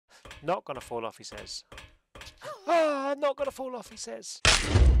Not gonna fall off, he says. Ah, not gonna fall off, he says.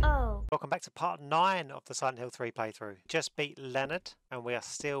 Oh. Welcome back to part 9 of the Silent Hill 3 playthrough. Just beat Leonard and we are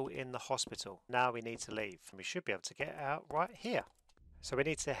still in the hospital. Now we need to leave and we should be able to get out right here. So we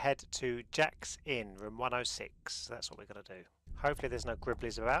need to head to Jack's Inn, room 106. That's what we're going to do. Hopefully there's no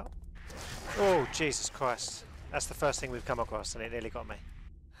gribblies about. Oh, Jesus Christ. That's the first thing we've come across and it nearly got me.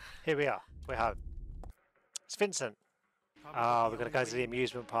 Here we are. We're home. It's Vincent. Ah, we're going to go to the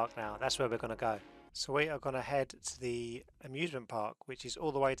amusement park now. That's where we're going to go. So we are going to head to the amusement park, which is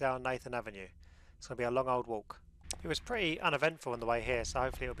all the way down Nathan Avenue. It's going to be a long old walk. It was pretty uneventful on the way here, so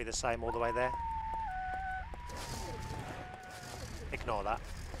hopefully it'll be the same all the way there. Ignore that.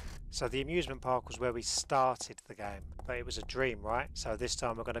 So the amusement park was where we started the game, but it was a dream, right? So this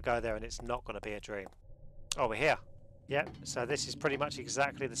time we're going to go there and it's not going to be a dream. Oh, we're here. Yep, so this is pretty much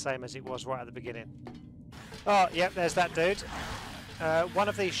exactly the same as it was right at the beginning. Oh, yep, there's that dude. One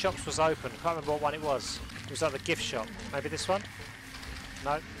of these shops was open. Can't remember what one it was. It was like the gift shop. Maybe this one?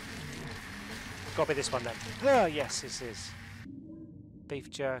 No. Gotta be this one then. Oh, yes, this is. Beef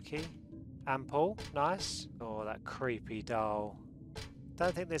jerky. Ample. Nice. Oh, that creepy doll.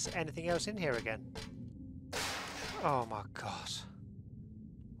 Don't think there's anything else in here again. Oh my god.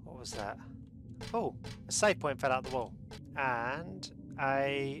 What was that? Oh, a save point fell out the wall. And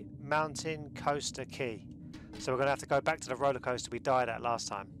a mountain coaster key. So we're going to have to go back to the roller coaster we died at last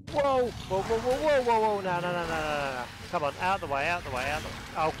time. Whoa! Whoa, whoa, whoa, whoa, whoa, whoa! No, no, no, no, no, no. Come on, out the way, out the way, out the way.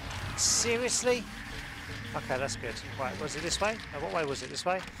 Oh, seriously? Okay, that's good. Right, was it this way? What way was it? This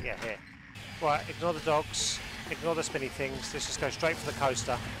way? Yeah, here. Right, ignore the dogs. Ignore the spinny things. Let's just go straight for the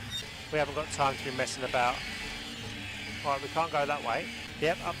coaster. We haven't got time to be messing about. Right, we can't go that way.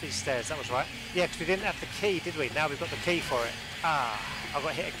 Yep, up these stairs. That was right. Yeah, because we didn't have the key, did we? Now we've got the key for it. Ah, I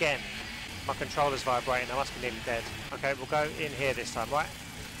got hit again. My controller's vibrating. I must be nearly dead. Okay, we'll go in here this time, right?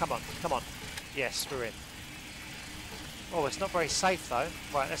 Come on, come on. Yes, we're in. Oh, it's not very safe though.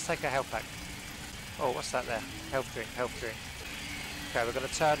 Right, let's take a health pack. Oh, what's that there? Health drink, health drink. Okay, we're going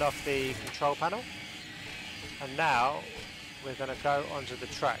to turn off the control panel. And now we're going to go onto the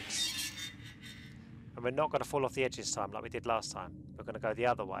tracks. And we're not going to fall off the edge this time like we did last time. We're going to go the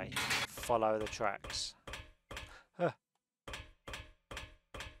other way. Follow the tracks. Huh.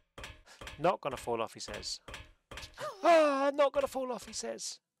 Not going to fall off, he says. Ah, not going to fall off, he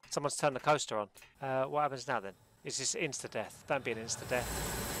says. Someone's turned the coaster on. What happens now then? Is this insta-death? Don't be an insta-death.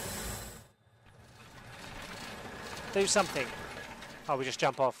 Do something. Oh, we just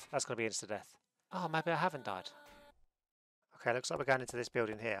jump off. That's going to be insta-death. Oh, maybe I haven't died. Okay, looks like we're going into this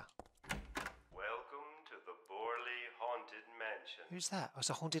building here. Welcome to the Borley Haunted Mansion. Who's that? Oh, it's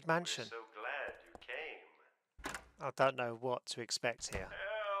a haunted mansion. We're so glad you came. I don't know what to expect here.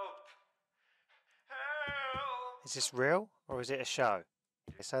 Help! Help! Is this real or is it a show?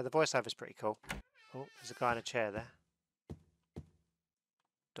 Okay, so the voiceover's pretty cool. Oh, there's a guy in a chair there.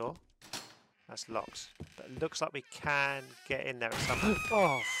 Door? That's locked. But it looks like we can get in there at some point.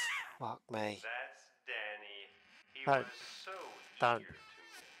 Oh, fuck me. That's Danny. He Don't. was so Don't. eager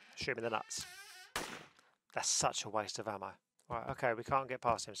to Shoot me in the nuts. That's such a waste of ammo. Right, okay, we can't get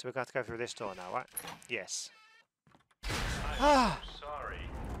past him, so we're going to have to go through this door now, right? Yes. I'm so sorry.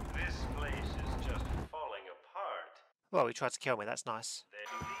 This place is just falling apart. Well, he tried to kill me, that's nice. They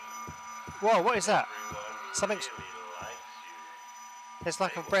Whoa, what is that? everyone Something's... really likes you. There's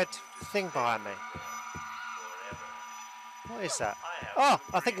like a red thing behind me. Forever. What is that? I have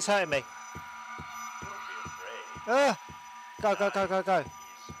Oh, to I think it's hurting me. Don't be afraid. Go, go, go, go, go. He's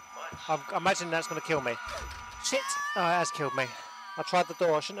I'm much imagining that's going to kill me. Shit! Oh, it has killed me. I tried the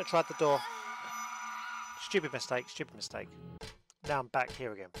door. I shouldn't have tried the door. Stupid mistake. Stupid mistake. Now I'm back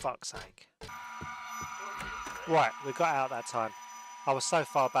here again. Fuck's sake. Right, we got out that time. I was so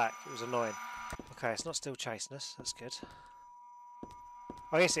far back. It was annoying. Okay, it's not still chasing us. That's good.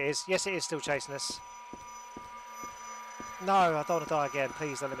 Oh, yes it is. Yes, it is still chasing us. No, I don't want to die again.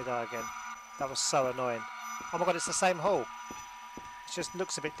 Please don't let me die again. That was so annoying. Oh my god, it's the same hall. It just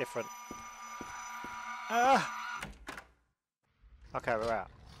looks a bit different. Okay, we're out.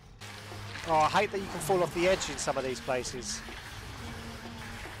 Oh, I hate that you can fall off the edge in some of these places.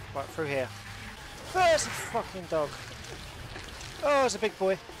 Right, through here. There's a fucking dog. Oh, it's a big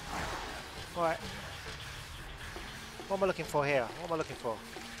boy. Right. What am I looking for here? What am I looking for?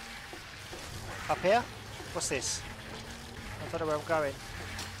 Up here? What's this? I don't know where I'm going.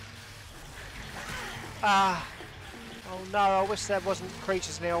 Ah! Oh no, I wish there wasn't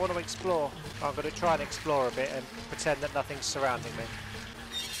creatures in here. I want to explore. I'm going to try and explore a bit and pretend that nothing's surrounding me.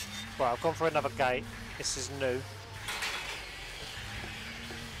 Right, I've gone for another gate. This is new.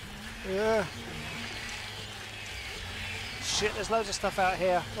 shit, there's loads of stuff out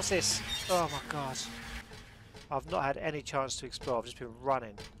here. What's this? Oh my god. I've not had any chance to explore, I've just been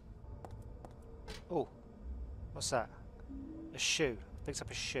running. Oh, what's that? A shoe. Picks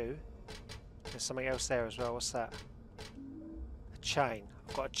up a shoe. There's something else there as well. What's that? A chain.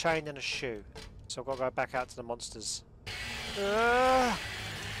 I've got a chain and a shoe. So I've got to go back out to the monsters. Oh,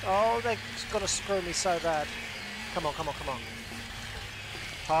 they've got to screw me so bad. Come on, come on, come on.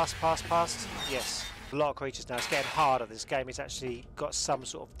 Pass, pass, pass. Yes. A lot of creatures now. It's getting harder. This game has actually got some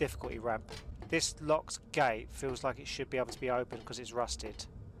sort of difficulty ramp. This locked gate feels like it should be able to be open because it's rusted.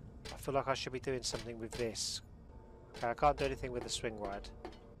 I feel like I should be doing something with this. Okay, I can't do anything with the swing ride.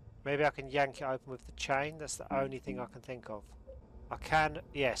 Maybe I can yank it open with the chain. That's the only thing I can think of. I can,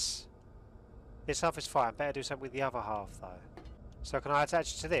 yes. This half is fine. Better do something with the other half though. So can I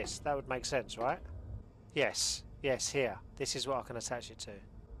attach it to this? That would make sense, right? Yes. Yes, here. This is what I can attach it to.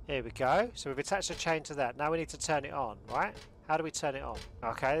 Here we go. So we've attached a chain to that. Now we need to turn it on, right? How do we turn it on?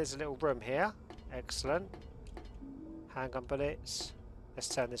 Okay, there's a little room here. Excellent. Handgun bullets. Let's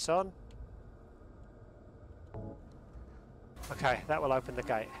turn this on. Okay, that will open the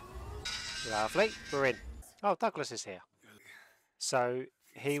gate. Lovely. We're in. Oh, Douglas is here. So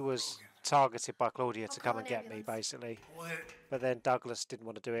he was targeted by Claudia to come and get me, basically. But then Douglas didn't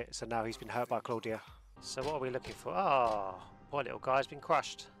want to do it, so now he's been hurt by Claudia. So what are we looking for? Oh, poor little guy's been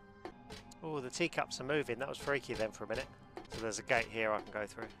crushed. Oh, the teacups are moving. That was freaky then for a minute. So there's a gate here I can go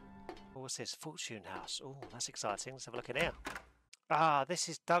through. Oh, what's this? Fortune House. Oh, that's exciting. Let's have a look in here. Ah, this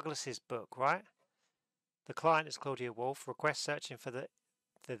is Douglas's book, right? The client is Claudia Wolf. Request searching for the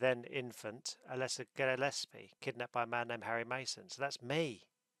then infant ALESSA Gillespie, kidnapped by a man named Harry Mason. So that's me.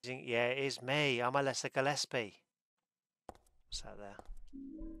 Yeah, it is me. I'm ALESSA Gillespie. What's that there?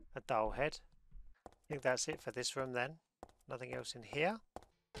 A doll head. I think that's it for this room then. Nothing else in here.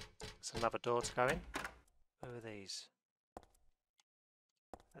 There's another door to go in. Who are these?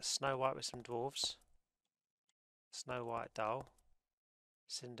 That's Snow White with some dwarves. Snow White doll.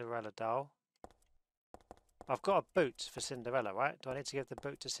 Cinderella doll. I've got a boot for Cinderella, right? Do I need to give the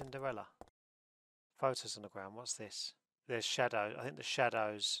boot to Cinderella? Photos on the ground. What's this? There's shadow. I think the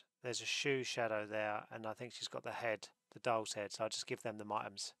shadows. There's a shoe shadow there, and I think she's got the head, the doll's head. So I'll just give them the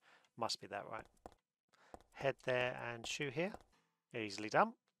items. Must be that, right? Head there and shoe here. Easily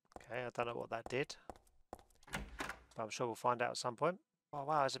done. Okay, I don't know what that did, but I'm sure we'll find out at some point. Oh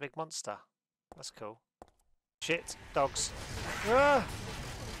wow, there's a big monster. That's cool. Shit, dogs. Ah!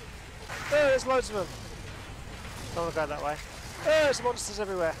 Oh, there's loads of them. Don't want to go that way. Oh, there's monsters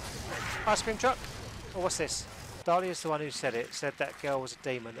everywhere. Ice cream truck. Oh, what's this? Dahlia's the one who said it. Said that girl was a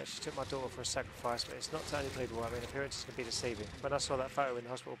demon, that she took my daughter for a sacrifice, but it's not totally believable. I mean, appearances can be deceiving. When I saw that photo in the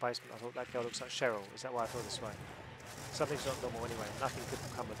hospital basement, I thought that girl looks like Cheryl. Is that why I feel this way? Something's not normal anyway. Nothing good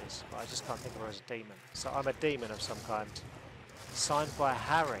will come of this, but I just can't think of her as a demon. So I'm a demon of some kind. Signed by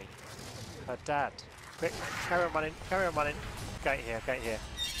Harry, her dad. Quick, carry on running, carry on running. Gate here, gate here.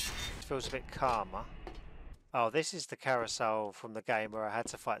 It feels a bit calmer. Oh, this is the carousel from the game where I had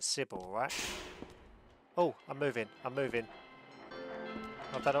to fight Sybil, right? Oh, I'm moving, I'm moving.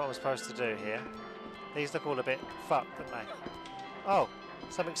 I don't know what I'm supposed to do here. These look all a bit fucked, don't they? Oh,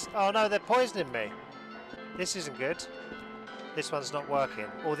 something's... Oh no, they're poisoning me. This isn't good. This one's not working.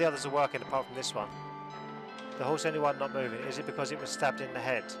 All the others are working apart from this one. The horse only one not moving. Is it because it was stabbed in the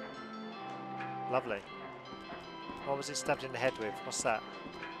head? Lovely. What was it stabbed in the head with? What's that?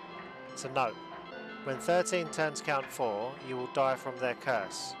 It's a note. When 13 turns count 4, you will die from their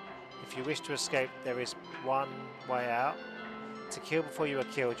curse. If you wish to escape, there is one way out. To kill before you are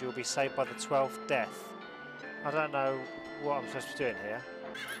killed, you will be saved by the 12th death. I don't know what I'm supposed to be doing here.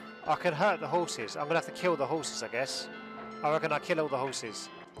 I can hurt the horses. I'm going to have to kill the horses, I guess. I reckon I kill all the horses.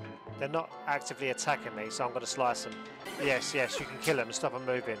 They're not actively attacking me, so I'm going to slice them. Yes, yes, you can kill them and stop them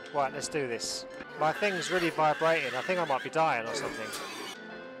moving. Right, let's do this. My thing's really vibrating. I think I might be dying or something.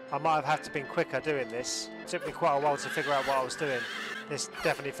 I might have had to been quicker doing this. It took me quite a while to figure out what I was doing. This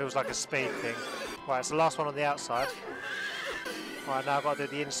definitely feels like a speed thing. Right, it's the last one on the outside. Right, now I've got to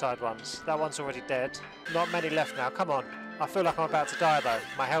do the inside ones. That one's already dead. Not many left now, come on. I feel like I'm about to die though.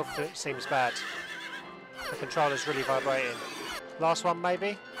 My health seems bad. The controller's really vibrating. Last one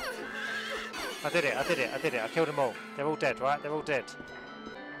maybe? I did it, I did it, I did it. I killed them all. They're all dead, right? They're all dead.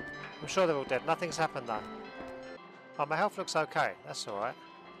 I'm sure they're all dead. Nothing's happened though. Oh, my health looks okay. That's alright.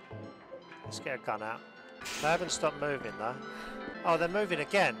 Let's get a gun out. They haven't stopped moving though. Oh, they're moving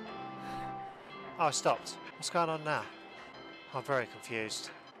again. Oh, it stopped. What's going on now? I'm very confused.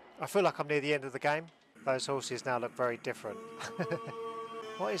 I feel like I'm near the end of the game. Those horses now look very different.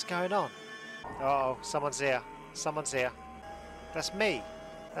 What is going on? Uh oh, someone's here. Someone's here. That's me.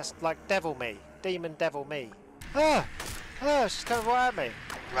 That's like devil me. Demon devil me. Ah! Oh, she's coming right at me.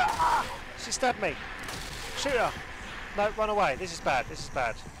 Rah! She stabbed me. Shoot her. No, run away. This is bad. This is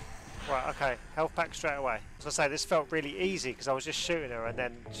bad. Right, okay. Health pack straight away. As I say, this felt really easy because I was just shooting her and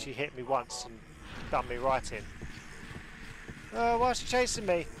then she hit me once and done me right in. Oh, why is she chasing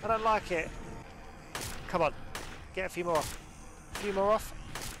me? I don't like it. Come on. Get a few more off. A few more off.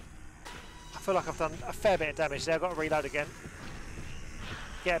 I feel like I've done a fair bit of damage there. I've got to reload again.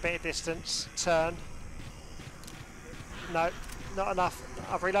 Get a bit of distance. Turn. No, not enough.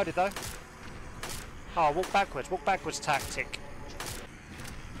 I've reloaded though. Oh, walk backwards. Walk backwards tactic.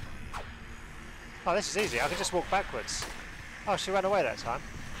 Oh, this is easy. I can just walk backwards. Oh, she ran away that time.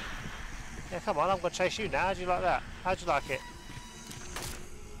 Yeah, come on. I'm going to chase you now. How do you like that? How do you like it?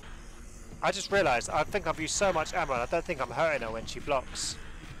 I just realised I think I've used so much ammo and I don't think I'm hurting her when she blocks.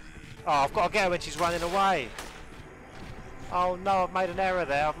 Oh, I've got to get her when she's running away. Oh no, I've made an error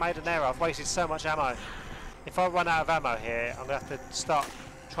there. I've made an error. I've wasted so much ammo. If I run out of ammo here, I'm going to have to start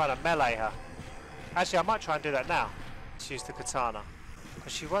trying to melee her. Actually, I might try and do that now. Let's use the katana.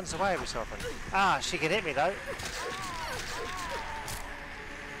 Because she runs away every so often. Ah, she can hit me though.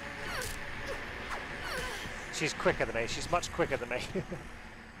 She's quicker than me. She's much quicker than me.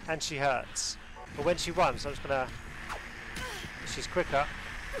 And she hurts. But when she runs, I'm just going to... She's quicker.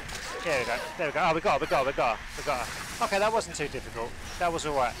 There we go. There we go. Oh, we got her. Okay, that wasn't too difficult. That was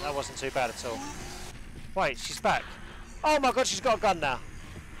alright. That wasn't too bad at all. Wait, she's back. Oh my god, she's got a gun now.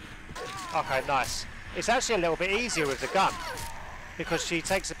 Okay, nice. It's actually a little bit easier with the gun because she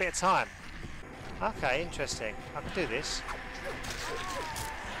takes a bit of time. Okay, interesting. I can do this.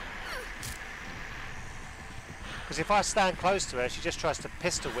 Because if I stand close to her, she just tries to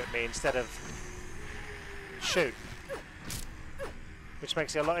pistol whip me instead of shoot. Which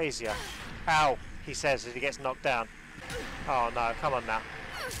makes it a lot easier. Ow, he says as he gets knocked down. Oh no, come on now.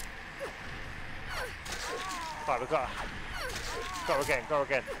 Right, we've got her. Got her again, got her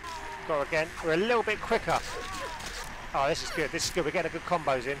again. Got her again. We're a little bit quicker. Oh, this is good, this is good. We're getting a good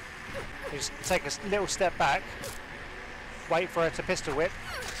combos in. We just take a little step back. Wait for her to pistol whip.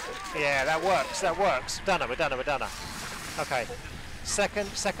 Yeah, that works, that works. Done her, we're done her, we're done her. Okay. Second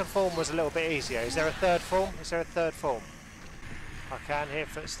form was a little bit easier. Is there a third form? Is there a third form? I can hear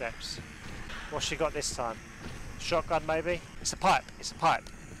footsteps. What's she got this time? Shotgun maybe? It's a pipe, it's a pipe.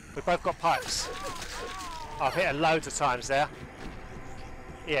 We've both got pipes. I've hit her loads of times there.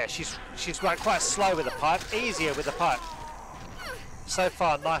 Yeah, she's like quite slow with the pipe, easier with the pipe. So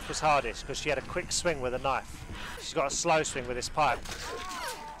far, knife was hardest because she had a quick swing with a knife. She's got a slow swing with this pipe.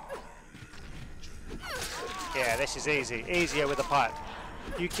 Yeah, this is easy. Easier with the pipe.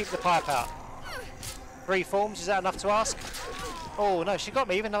 You keep the pipe out. 3 forms, is that enough to ask? Oh no, she got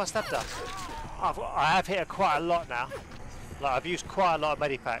me even though I stabbed her. I have hit her quite a lot now. Like, I've used quite a lot of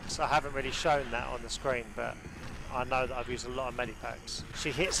medipacks. I haven't really shown that on the screen, but I know that I've used a lot of medipacks. She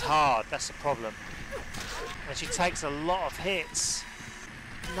hits hard, that's the problem. And she takes a lot of hits.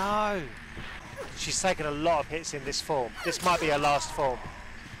 No! She's taken a lot of hits in this form. This might be her last form.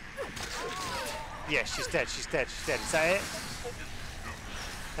 Yeah, she's dead, she's dead, she's dead. Is that it?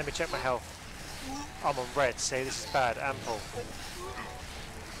 Let me check my health. I'm on red, see, this is bad, ample.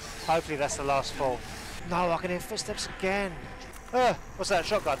 Hopefully that's the last form. No, I can hear footsteps again. What's that,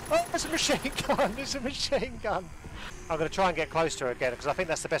 shotgun? Oh, it's a machine gun, it's a machine gun. I'm going to try and get close to her again because I think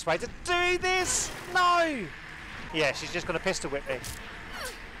that's the best way to do this. No! Yeah, she's just going to pistol whip me.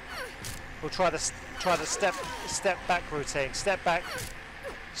 We'll try the step back routine. Step back,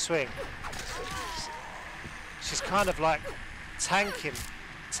 swing. She's kind of like tanking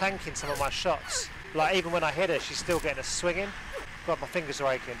some of my shots. Like even when I hit her, she's still getting a swing in. God, my fingers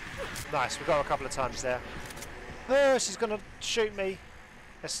are aching. Nice, we got her a couple of times there. Oh, she's going to shoot me.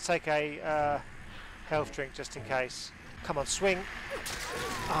 Let's take a health drink just in case. Come on, swing.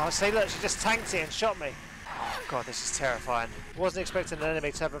 Oh, see, look, she just tanked it and shot me. Oh, God, this is terrifying. Wasn't expecting an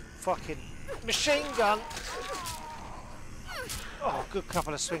enemy to have a fucking machine gun. Oh, good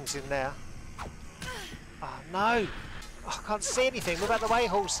couple of swings in there. Oh, no. Oh, I can't see anything. Move out the way,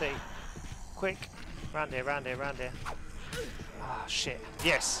 horsey. Quick. Round here, round here, round here. Ah, shit.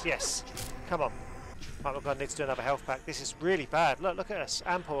 Yes, yes. Come on. Right, we're going to need to do another health pack. This is really bad. Look at us.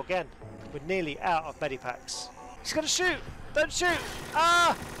 Ample again. We're nearly out of medipacks. He's going to shoot! Don't shoot!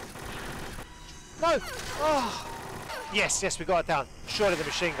 Ah! No! Oh! Yes, yes, we got it down. Surely the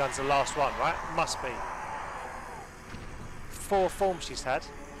machine gun's the last one, right? Must be. 4 forms she's had.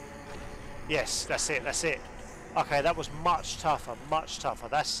 Yes, that's it, that's it. Okay, that was much tougher, much tougher.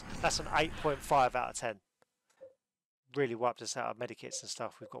 That's an 8.5 out of 10. Really wiped us out of medikits and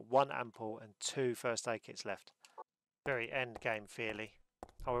stuff. We've got 1 ample and 2 first aid kits left. Very end game, Feely.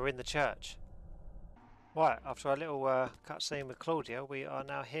 Oh, we're in the church. Right, after a little cutscene with Claudia, we are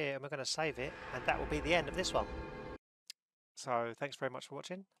now here and we're going to save it, and that will be the end of this one. So thanks very much for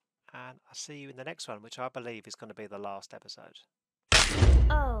watching, and I'll see you in the next one, which I believe is going to be the last episode.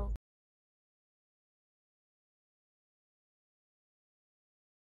 Oh.